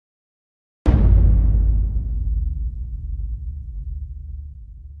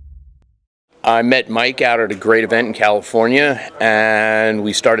I met Mike out at a great event in California, and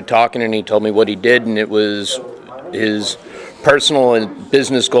we started talking, and he told me what he did, and it was his personal and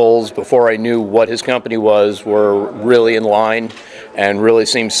business goals before I knew what his company was were really in line and really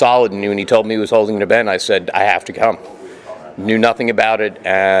seemed solid. And when he told me he was holding an event, I said, I have to come. Knew nothing about it,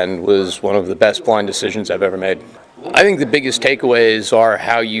 and was one of the best blind decisions I've ever made. I think the biggest takeaways are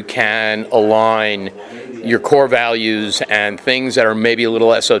how you can align your core values and things that are maybe a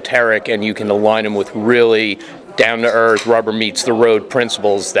little esoteric, and you can align them with really down-to-earth, rubber meets the road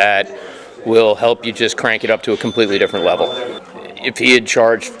principles that will help you just crank it up to a completely different level. If he had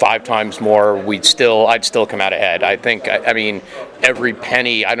charged 5 times more, I'd still come out ahead. I mean, every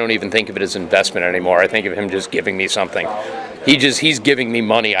penny, I don't even think of it as investment anymore. I think of him just giving me something. He's giving me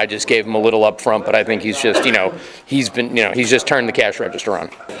money. I just gave him a little up front, but I think he's just, he's just turned the cash register on.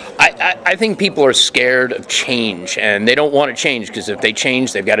 I think people are scared of change, and they don't want to change, because if they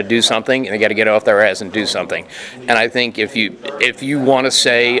change, they've got to do something, and they got to get off their ass and do something. And I think if you want to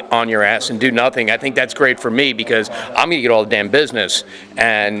stay on your ass and do nothing, I think that's great for me, because I'm going to get all the damn business,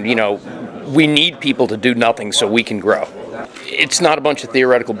 and we need people to do nothing so we can grow. It's not a bunch of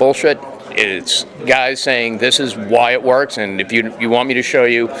theoretical bullshit. It's guys saying this is why it works, and if you want me to show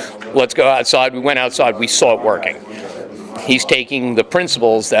you, let's go outside. We went outside, we saw it working. He's taking the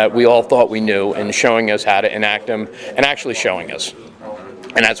principles that we all thought we knew and showing us how to enact them, and actually showing us.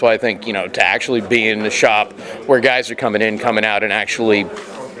 And that's why I think, to actually be in the shop where guys are coming in, coming out, and actually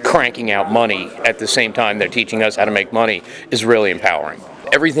cranking out money at the same time they're teaching us how to make money is really empowering.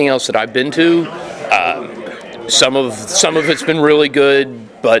 Everything else that I've been to, some of it's been really good,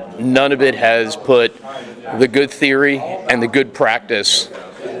 but none of it has put the good theory and the good practice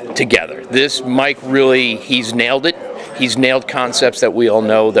together. This Mike really, he's nailed it. He's nailed concepts that we all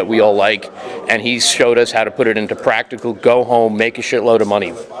know, that we all like, and he's showed us how to put it into practical, go home, make a shitload of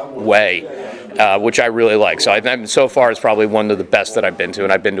money way, which I really like. So so far it's probably one of the best that I've been to,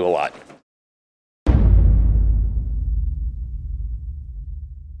 and I've been to a lot.